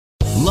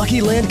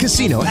Lucky Land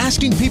Casino,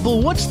 asking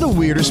people, what's the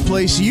weirdest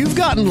place you've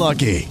gotten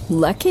lucky?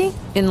 Lucky?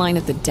 In line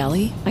at the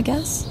deli, I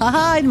guess?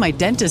 Aha, in my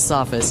dentist's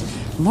office.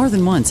 More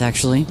than once,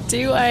 actually.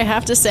 Do I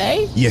have to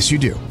say? Yes, you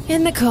do.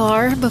 In the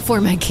car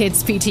before my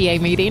kids' PTA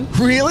meeting.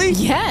 Really?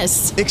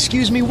 Yes.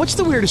 Excuse me, what's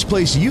the weirdest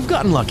place you've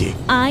gotten lucky?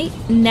 I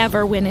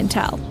never win and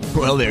tell.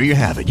 Well, there you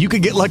have it. You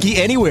can get lucky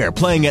anywhere,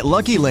 playing at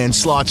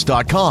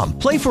LuckyLandSlots.com.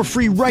 Play for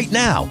free right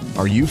now.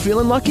 Are you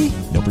feeling lucky?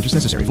 No purchase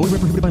necessary. Void where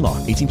prohibited by law.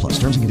 18+.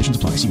 Terms and conditions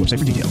apply. See website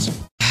for details.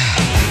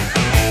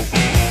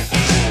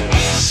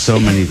 So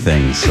many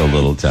things, so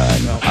little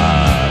time.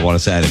 I want to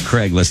say hi to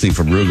Craig, listening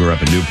from Ruger up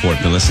in Newport.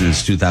 Been listening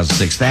since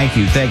 2006. Thank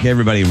you,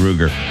 everybody in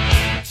Ruger.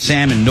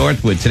 Sam in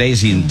Northwood.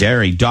 Today's in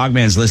Derry.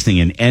 Dogman's listening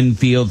in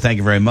Enfield. Thank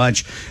you very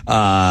much.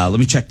 Let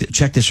me check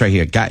this right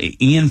here. Got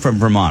Ian from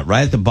Vermont,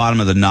 right at the bottom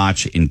of the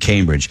notch in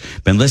Cambridge.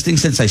 Been listening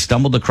since I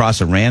stumbled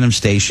across a random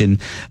station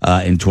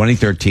in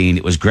 2013.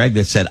 It was Greg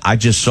that said, "I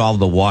just solved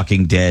The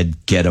Walking Dead.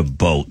 Get a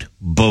boat."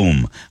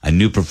 Boom. I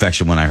knew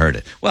perfection when I heard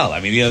it. Well, I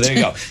mean, there you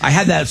go. I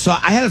had it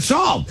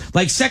solved.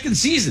 Like second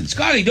season.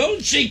 Scotty,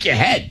 don't shake your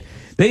head.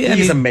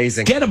 He's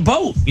amazing. Get a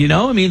boat,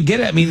 not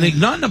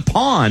in a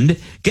pond.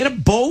 Get a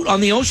boat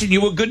on the ocean. You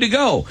were good to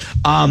go.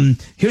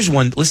 Here's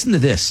one. Listen to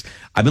this.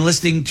 I've been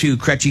listening to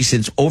Cretchy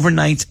since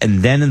overnights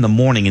and then in the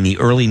morning in the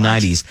early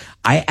 90s.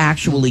 I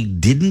actually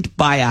didn't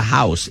buy a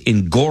house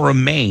in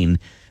Gorham, Maine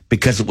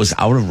because it was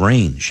out of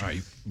range.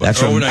 Right. That's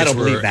from, I don't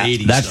believe that.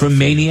 That's from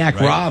Maniac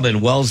Rob in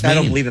Wells, Maine. I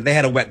don't believe it. They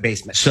had a wet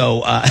basement.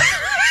 So,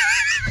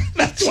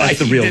 that's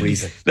the real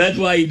reason. That's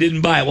why you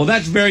didn't buy it. Well,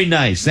 that's very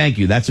nice. Thank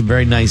you. That's a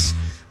very nice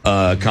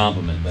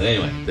compliment. But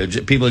anyway,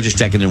 people are just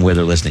checking in where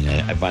they're listening.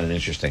 I find it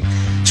interesting.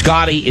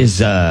 Scotty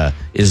is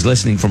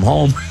listening from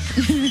home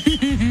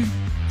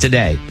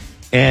today,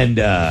 and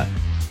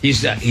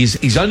he's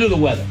under the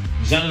weather.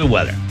 He's under the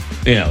weather.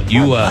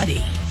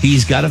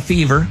 He's got a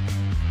fever.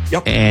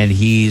 Yep. And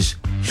he's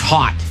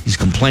hot. He's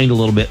complained a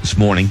little bit this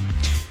morning.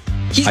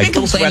 He's been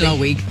complaining all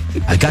week.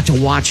 I got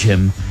to watch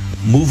him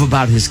move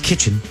about his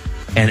kitchen.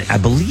 And I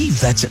believe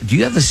do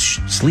you have the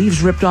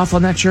sleeves ripped off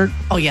on that shirt?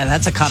 Oh, yeah,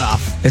 that's a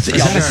cutoff. Is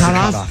that a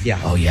cutoff? Yeah.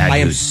 Oh, yeah. I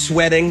am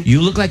sweating. You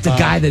look like the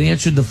guy that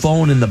answered the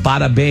phone in the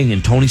Bada Bing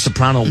and Tony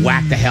Soprano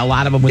whacked the hell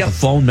out of him with the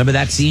phone. Remember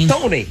that scene?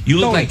 Tony. You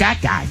look like that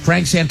guy,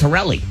 Frank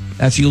Santarelli.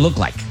 That's who you look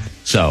like.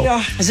 So,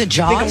 yeah, is it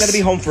Jaws? I think I'm going to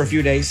be home for a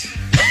few days.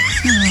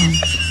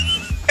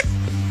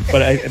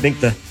 But I think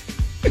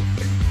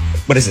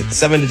what is it,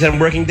 7 to 10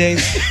 working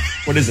days?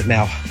 What is it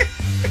now?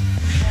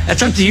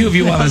 That's up to you if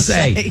you want to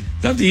say.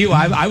 It's up to you.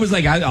 I was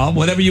like,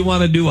 whatever you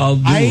want to do, I'll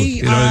do.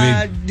 You know what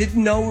I mean?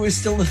 Didn't know it was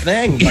still a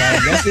thing, but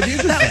I guess it is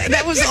a thing.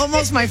 That was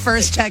almost my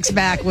first text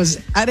back.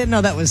 I didn't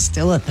know that was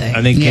still a thing.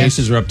 I think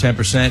cases are up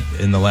 10%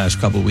 in the last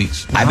couple of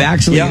weeks. I've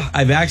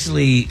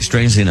actually,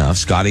 strangely enough,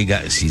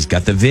 he's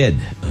got the vid.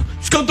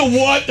 He's got the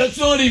what? That's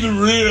not even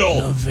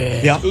real. The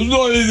vid. Yeah. It's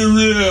not even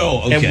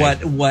real. Okay.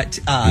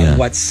 And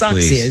what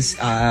sucks is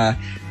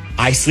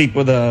I sleep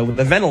with a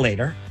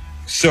ventilator.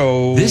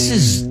 So this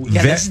is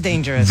this is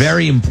dangerous.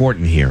 Very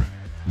important here.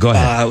 Go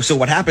ahead. So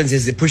what happens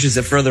is it pushes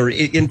it further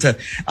into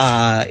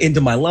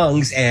my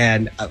lungs,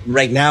 and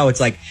right now it's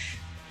like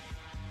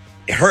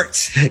it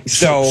hurts.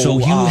 So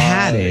you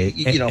had it,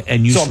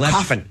 and you so slept, I'm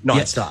coughing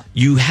nonstop.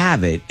 Yeah, you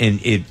have it, and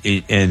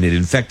it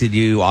infected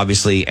you,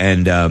 obviously,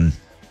 and the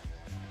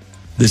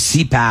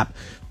CPAP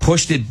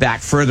pushed it back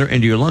further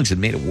into your lungs and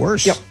made it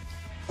worse. Yep.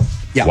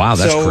 Yeah. Wow,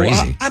 that's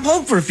crazy. I'm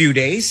home for a few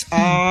days.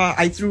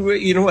 I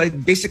threw, I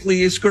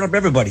basically screwed up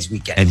everybody's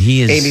weekend. And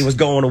Amy was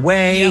going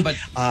away. Yeah, but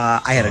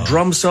I had a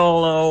drum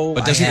solo.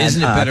 But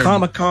isn't it better?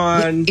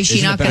 Comic-Con. Is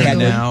she not going to go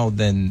now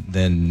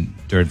than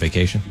during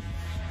vacation?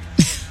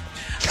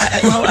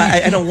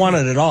 I don't want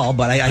it at all,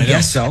 but I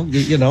guess so.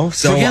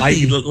 So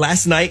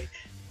last night,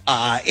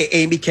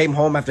 Amy came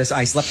home after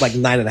I slept like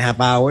 9.5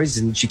 hours,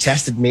 and she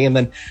tested me, and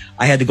then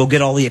I had to go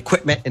get all the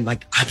equipment, and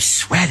I'm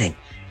sweating,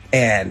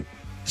 and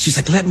she's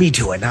like, "Let me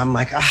do it." And I'm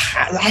like,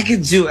 "I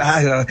can do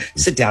it.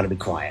 Sit down and be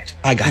quiet.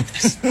 I got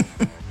this."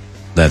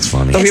 That's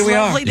funny. So here we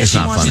are. It's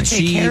not funny.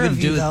 Take care of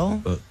you,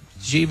 though. Did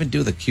she even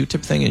do the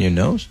Q-tip thing in your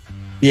nose?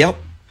 Yep.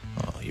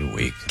 Oh, you're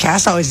weak.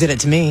 Cass always did it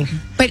to me.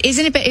 But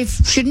isn't it?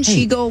 Shouldn't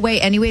she go away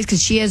anyways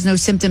because she has no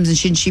symptoms, and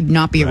shouldn't she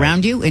not be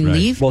around you and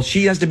leave? Well,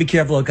 she has to be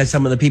careful because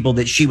some of the people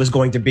that she was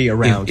going to be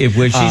around. If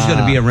she's going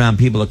to be around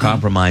people are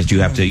compromised,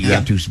 you have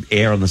to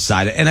err on the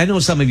side. And I know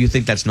some of you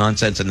think that's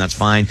nonsense, and that's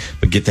fine.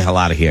 But get the hell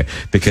out of here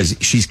because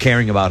she's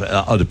caring about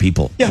other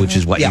people, which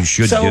is what you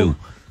should do.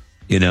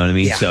 You know what I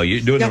mean? Yeah. So you're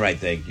doing the right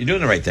thing. You're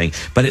doing the right thing.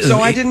 But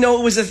I didn't know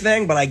it was a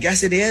thing, but I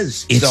guess it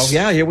is. So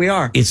here we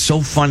are. It's so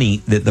funny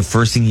that the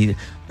first thing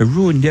I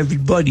ruined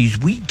everybody's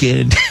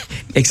weekend,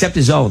 except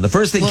his own. The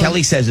first thing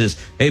Kelly says is,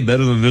 "Hey,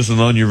 better than this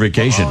on your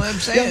vacation." I'm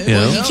saying.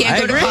 He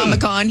can't go to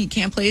Comic-Con. He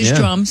can't play his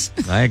drums.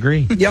 I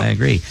agree. I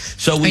agree.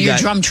 So we got your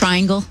drum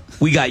triangle.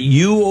 We got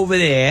you over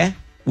there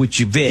with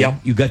your vid.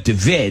 Yep. You got the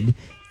vid,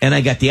 and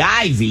I got the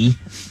Ivy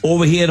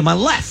over here to my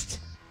left.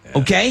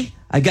 Okay?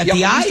 I got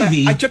the well,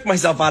 Ivy I took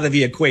myself out of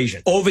the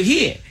equation. over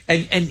here.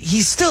 And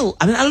he's still,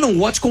 I mean, I don't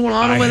know what's going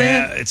on over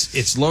there.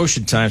 It's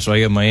lotion time, so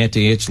I got my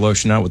anti-itch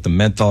lotion out with the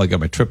menthol. I got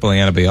my triple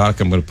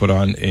antibiotic I'm going to put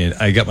on, and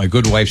I got my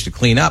Good Wipes to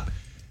clean up.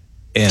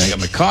 And I got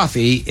my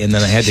coffee, and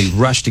then I had to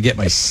rush to get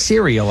my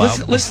cereal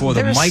out before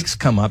the mics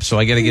come up, so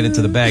I got to get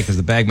into the bag because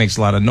the bag makes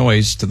a lot of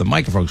noise to the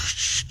microphone.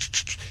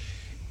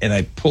 And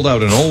I pulled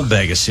out an old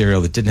bag of cereal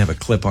that didn't have a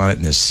clip on it,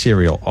 and there's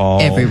cereal all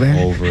Everywhere.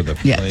 over the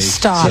place. Yeah.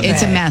 Stop.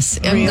 It's a mess.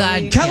 I'm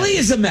glad. Kelly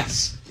is a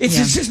mess.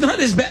 It's just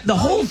not as bad. The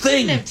whole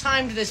thing Couldn't have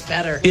timed this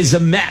better. is a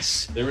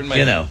mess. They're in my,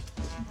 They're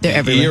ear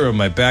everywhere. of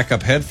my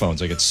backup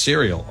headphones. I got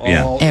cereal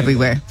all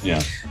Everywhere.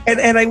 Yeah.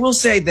 And I will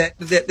say that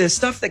the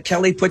stuff that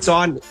Kelly puts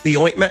on, the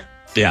ointment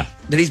Yeah.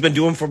 that he's been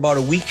doing for about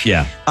a week,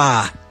 Yeah.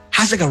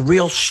 has like a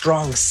real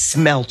strong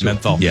smell to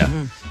menthol. Yeah.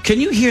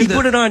 Can you hear it.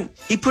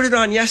 He put it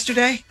on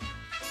yesterday.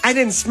 I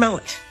didn't smell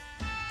it.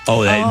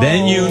 Oh,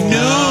 then you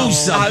knew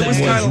something I was was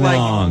kind of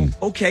wrong.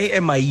 like, okay,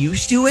 am I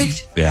used to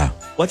it? Yeah.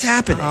 What's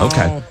happening?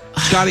 Okay.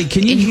 Scotty,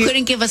 can you And you hear?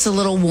 couldn't give us a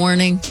little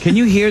warning. Can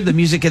you hear the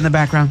music in the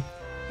background?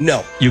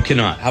 No. You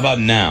cannot. How about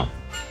now?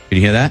 Can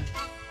you hear that?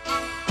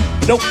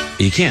 Nope.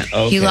 You can't.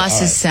 Okay, He lost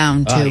his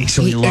sound too.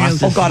 So he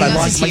lost his- Oh, God, I he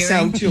lost his my hearing.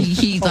 sound, too.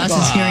 He lost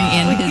his hearing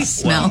and his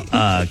smell.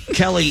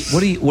 Kelly,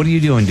 what are you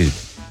doing, dude?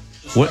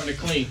 What?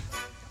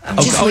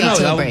 Just wait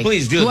till break.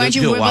 please do it. Why don't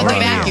you Do it worry while about the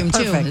we're on vacuum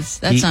too?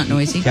 Perfect. That's not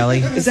noisy. Kelly,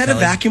 Is that a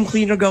vacuum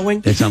cleaner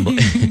going? it's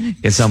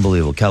it's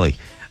unbelievable, Kelly.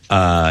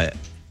 I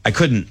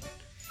couldn't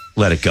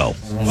let it go.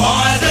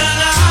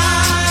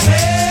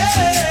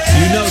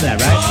 You know that,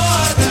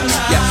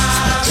 right?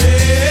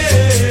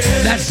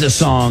 Yeah. That's the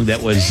song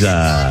that was.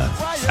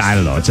 I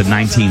don't know. It's a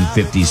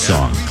 1950s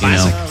song, you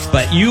know.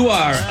 But you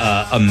are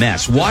a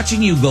mess.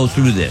 Watching you go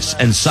through this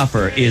and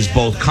suffer is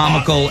both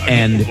comical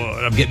and.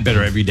 I'm getting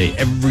better every day.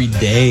 Every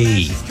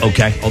day.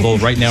 Okay. Although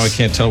right now I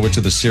can't tell which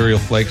of the cereal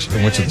flakes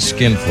and which of the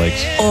skin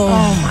flakes. Oh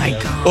my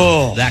God.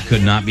 Oh, that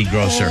could not be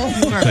grosser.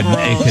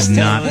 It could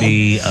not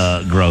be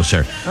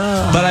grosser.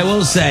 But I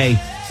will say,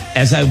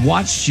 as I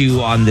watched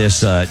you on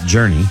this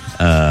journey,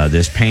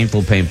 this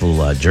painful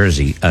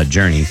journey,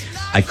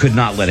 I could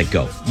not let it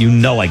go. You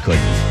know I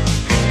couldn't.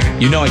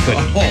 You know I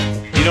couldn't.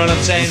 You know what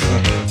I'm saying?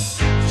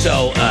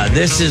 So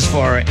this is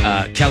for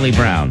Kelly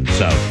Brown.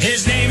 So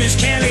His name is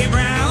Kelly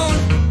Brown.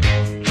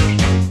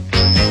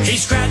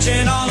 He's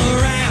scratching all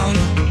around.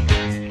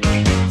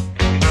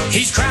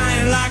 He's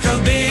crying like a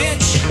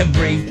bitch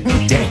every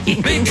day.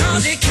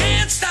 because he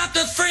can't stop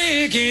the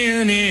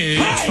freaking itch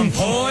from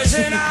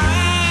poison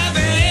ivy.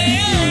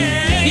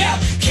 Yeah,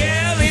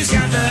 Kelly's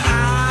got the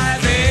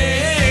ivy.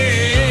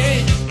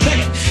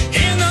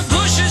 In the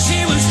bushes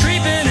he was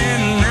creeping,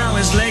 and now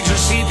his legs are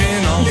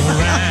seeping all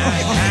around.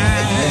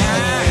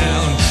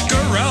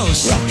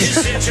 Gross. His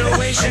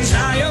situation's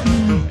higher,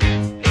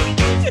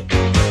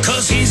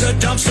 'cause he's a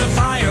dumpster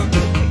fire.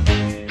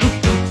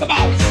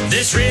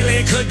 This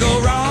really could go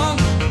wrong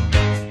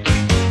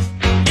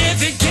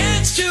if it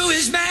gets to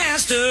his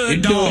master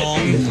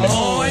dong.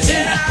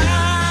 Poison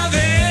ivy.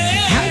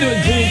 How to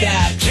include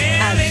that?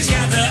 Kelly's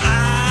got the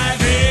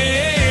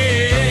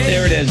ivy.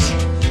 There it is.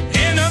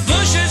 In the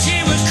bushes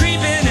he was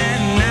creeping,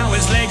 and now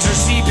his legs are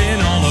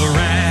seeping all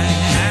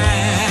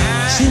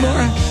around. See,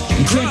 Laura,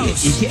 you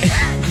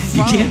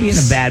can't be in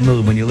a bad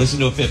mood when you listen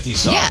to a 50s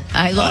song. Yeah,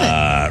 I love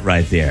it.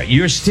 Right there.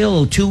 You're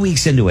still 2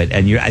 weeks into it,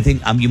 and I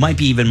think you might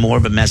be even more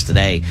of a mess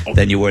today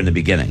than you were in the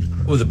beginning.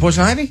 Was it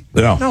Poison Ivy?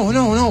 No.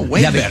 No.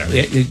 Way Yeah, but,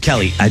 better.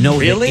 Kelly, I know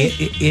Really?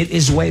 it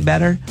is way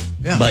better,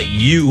 Yeah. but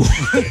you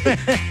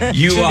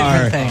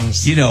are,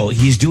 things. you know,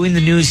 he's doing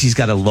the news. He's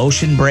got a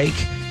lotion break.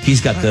 He's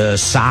got the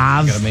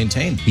Salve. Gotta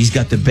maintain. He's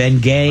got the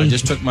Bengay. I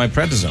just took my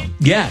prednisone.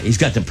 Yeah, he's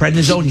got the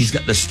prednisone. He's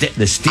got the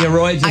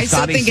steroids. I still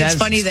Scotty think it's says.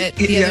 funny that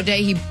the other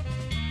day he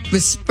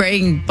was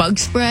spraying bug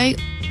spray.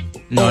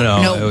 No.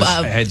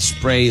 I I had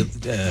spray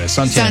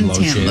suntan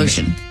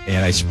lotion.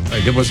 And I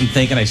wasn't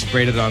thinking. I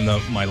sprayed it on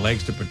my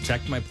legs to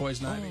protect my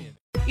poison ivy.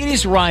 It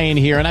is Ryan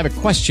here, and I have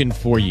a question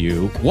for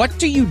you. What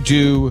do you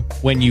do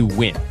when you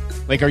win?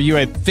 Like, are you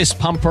a fist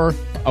pumper,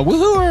 a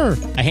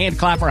woohooer, a hand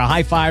clapper, a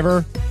high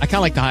fiver? I kind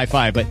of like the high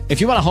five, but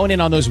if you want to hone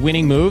in on those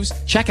winning moves,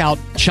 check out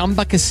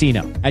Chumba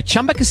Casino. At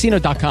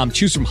ChumbaCasino.com,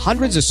 choose from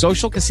hundreds of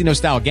social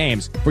casino-style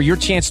games for your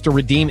chance to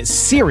redeem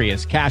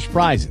serious cash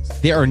prizes.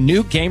 There are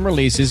new game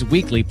releases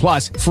weekly,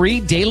 plus free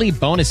daily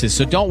bonuses.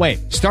 So don't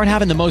wait. Start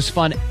having the most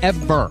fun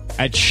ever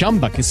at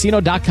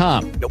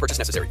ChumbaCasino.com. No purchase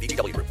necessary.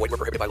 VGW Group. Void where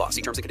prohibited by law.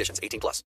 See terms and conditions. 18+.